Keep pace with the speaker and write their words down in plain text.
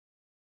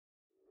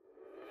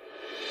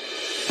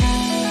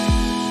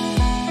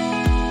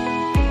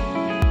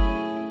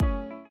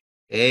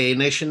A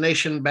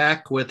Nation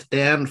back with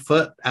Dan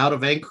Foote out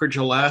of Anchorage,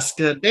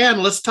 Alaska.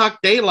 Dan, let's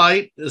talk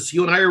daylight. As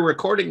you and I are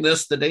recording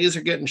this, the days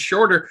are getting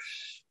shorter.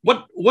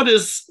 What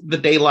is the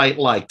daylight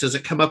like? Does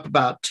it come up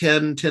about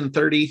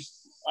 10:30?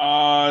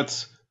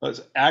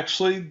 It's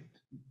actually,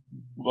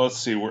 let's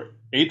see, we're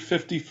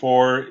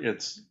 8:54.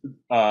 It's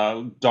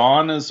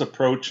dawn is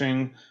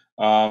approaching.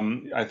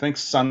 I think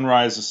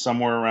sunrise is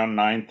somewhere around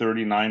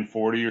 9:30,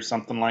 9:40 or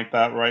something like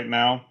that right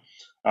now.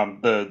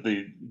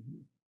 The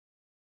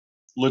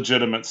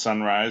legitimate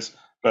sunrise,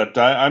 but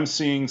I'm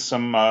seeing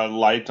some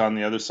light on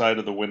the other side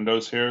of the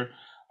windows here.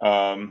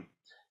 Um,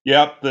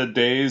 yep, the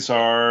days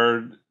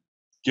are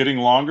getting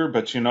longer,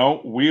 but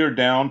we are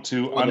down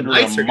to Well, the under a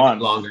nights are getting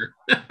month. longer.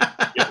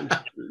 Yeah,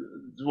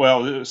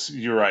 well,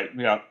 you're right.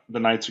 Yeah, the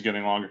nights are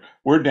getting longer.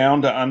 We're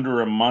down to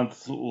under a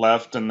month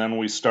left, and then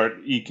we start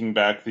eking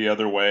back the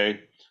other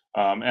way.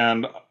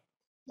 And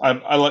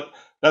I like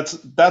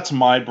that's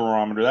my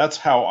barometer. That's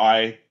how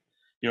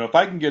if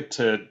I can get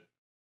to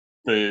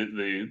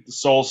the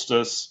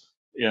solstice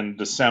in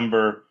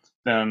December,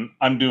 then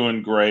I'm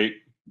doing great.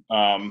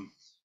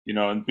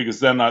 And because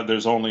then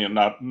there's only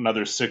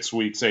another 6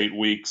 weeks, 8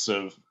 weeks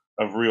of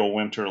real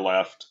winter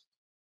left.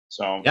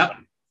 So Yep.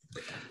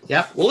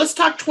 Yep. Well, let's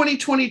talk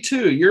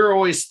 2022. You're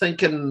always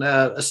thinking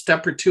a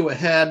step or two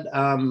ahead.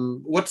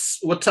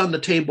 What's on the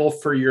table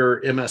for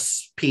your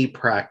MSP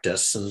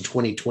practice in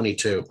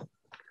 2022?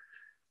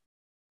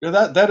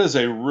 yeah, that is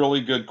a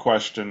really good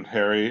question,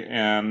 Harry.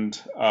 And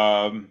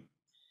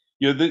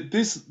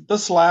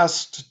this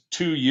last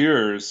 2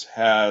 years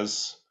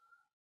has,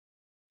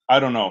 I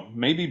don't know,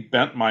 maybe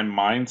bent my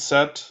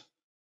mindset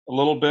a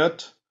little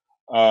bit.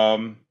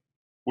 Um,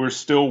 we're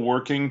still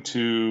working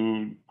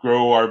to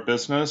grow our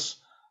business,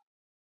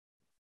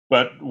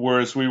 but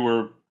whereas we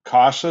were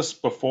cautious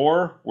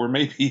before, we're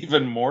maybe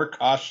even more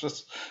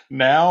cautious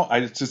now.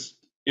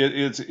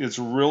 It's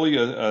really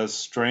a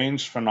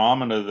strange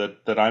phenomena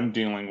that I'm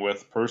dealing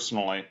with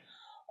personally.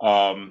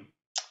 Um,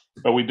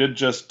 but we did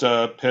just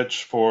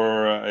pitch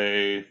for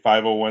a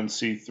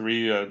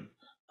 501c3, a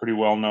pretty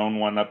well known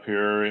one up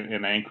here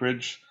in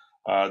Anchorage,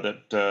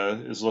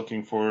 that is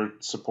looking for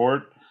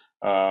support.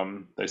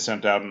 They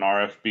sent out an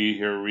RFP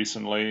here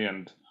recently,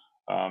 and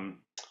um,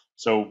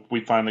 so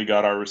we finally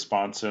got our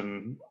response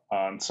in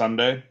on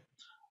Sunday.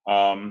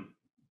 Um,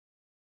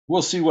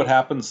 we'll see what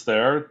happens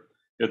there.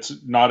 It's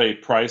not a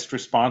priced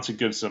response. It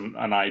gives them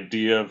an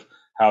idea of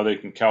how they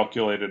can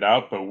calculate it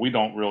out, but we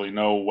don't really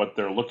know what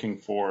they're looking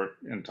for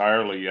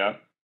entirely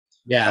yet.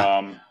 Yeah.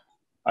 Um,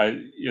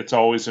 it's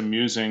always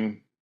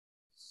amusing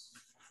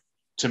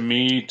to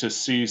me to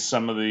see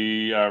some of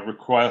the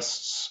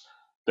requests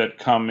that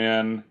come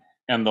in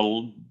and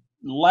the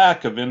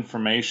lack of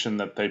information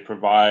that they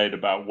provide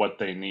about what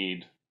they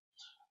need.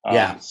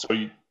 Yeah.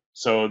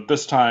 So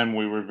this time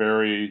we were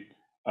very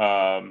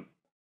um,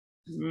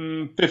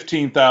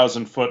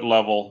 15,000 foot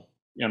level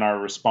in our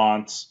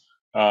response.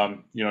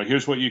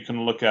 Here's what you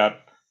can look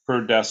at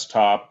per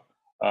desktop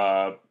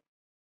uh,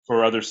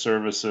 for other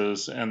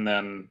services, and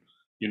then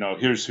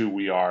here's who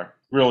we are.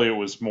 Really, it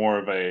was more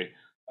of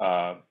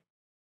uh,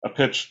 a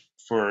pitch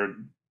for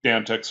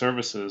Dantech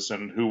Services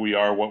and who we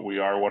are,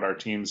 what our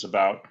team's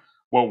about,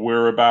 what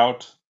we're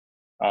about,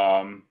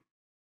 um,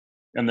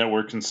 and that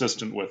we're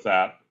consistent with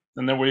that,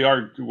 and that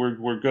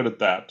we're good at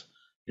that.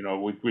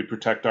 We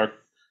protect our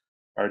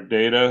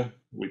data,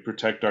 we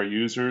protect our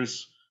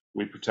users,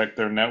 we protect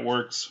their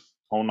networks,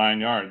 whole 9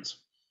 yards.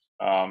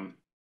 Um,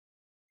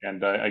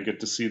 and I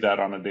get to see that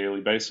on a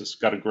daily basis.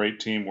 Got a great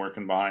team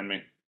working behind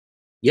me.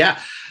 Yeah.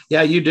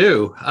 Yeah, you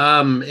do.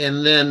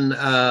 And then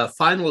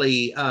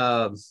finally,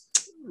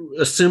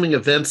 assuming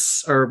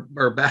events are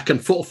back in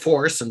full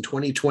force in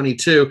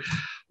 2022,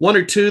 one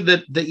or two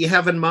that you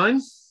have in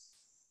mind?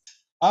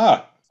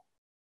 Ah,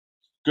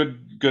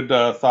 good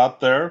thought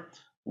there.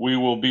 We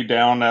will be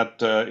down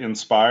at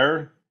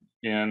Inspire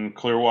in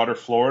Clearwater,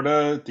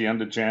 Florida at the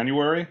end of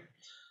January.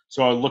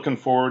 So I'm looking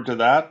forward to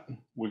that.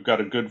 We've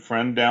got a good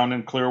friend down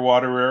in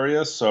Clearwater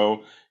area,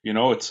 so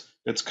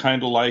it's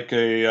kind of like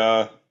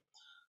a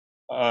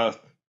uh,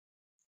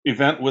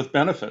 event with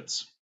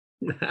benefits.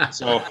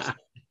 So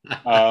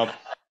uh,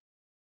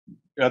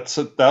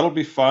 that'll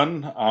be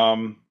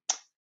fun.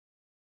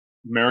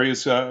 Mary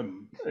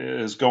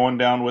is going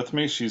down with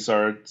me. She's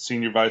our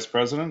senior vice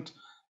president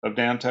of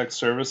Dantech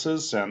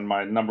Services and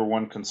my number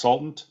one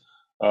consultant.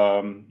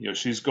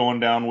 She's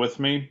going down with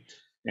me,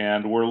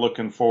 and we're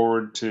looking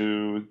forward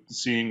to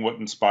seeing what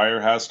Inspire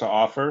has to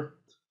offer.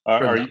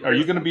 Are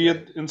you going to be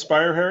at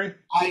Inspire, Harry?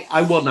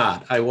 I will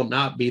not. I will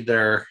not be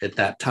there at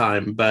that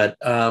time, but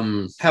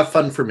have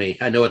fun for me.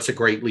 I know it's a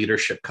great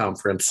leadership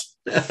conference.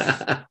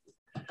 I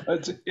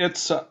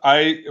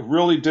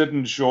really did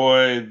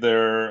enjoy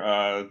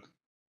their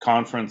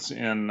conference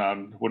in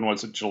when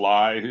was it,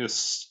 July?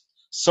 It's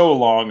so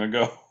long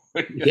ago.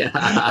 Yeah.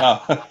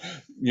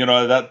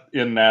 That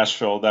in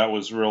Nashville, that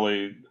was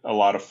really a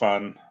lot of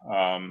fun.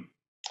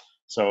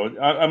 So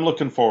I'm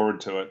looking forward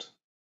to it.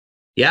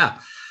 Yeah.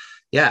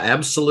 Yeah,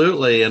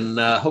 absolutely. And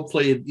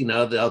hopefully,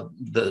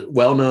 the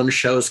well-known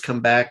shows come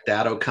back,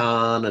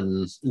 DattoCon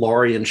and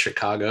Lori in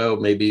Chicago.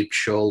 Maybe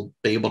she'll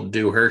be able to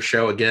do her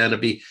show again.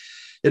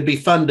 It'd be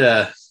fun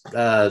to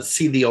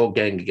see the old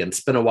gang again.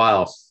 It's been a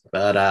while.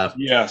 But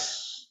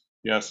Yes,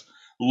 yes.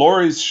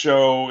 Lori's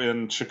show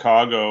in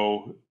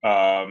Chicago,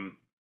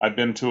 I've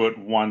been to it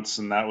once,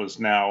 and that was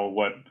now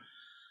what,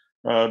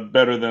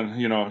 better than,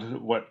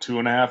 what,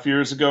 2.5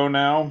 years ago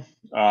now.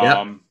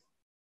 yep.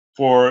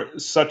 For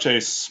such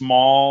a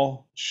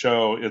small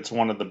show, it's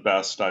one of the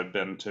best I've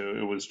been to.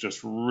 It was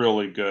just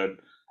really good,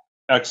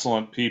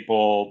 excellent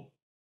people.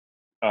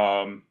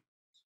 Um,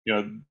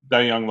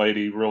 that young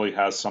lady really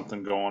has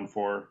something going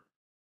for her.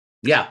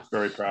 Yeah.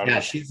 Very proud of Yeah,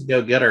 her. she's a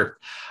go-getter.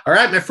 All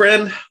right, my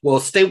friend.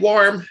 Well, stay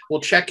warm. We'll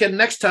check in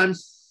next time.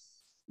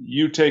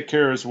 You take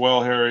care as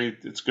well, Harry.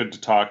 It's good to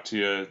talk to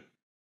you.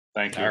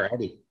 Thank All you.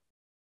 righty.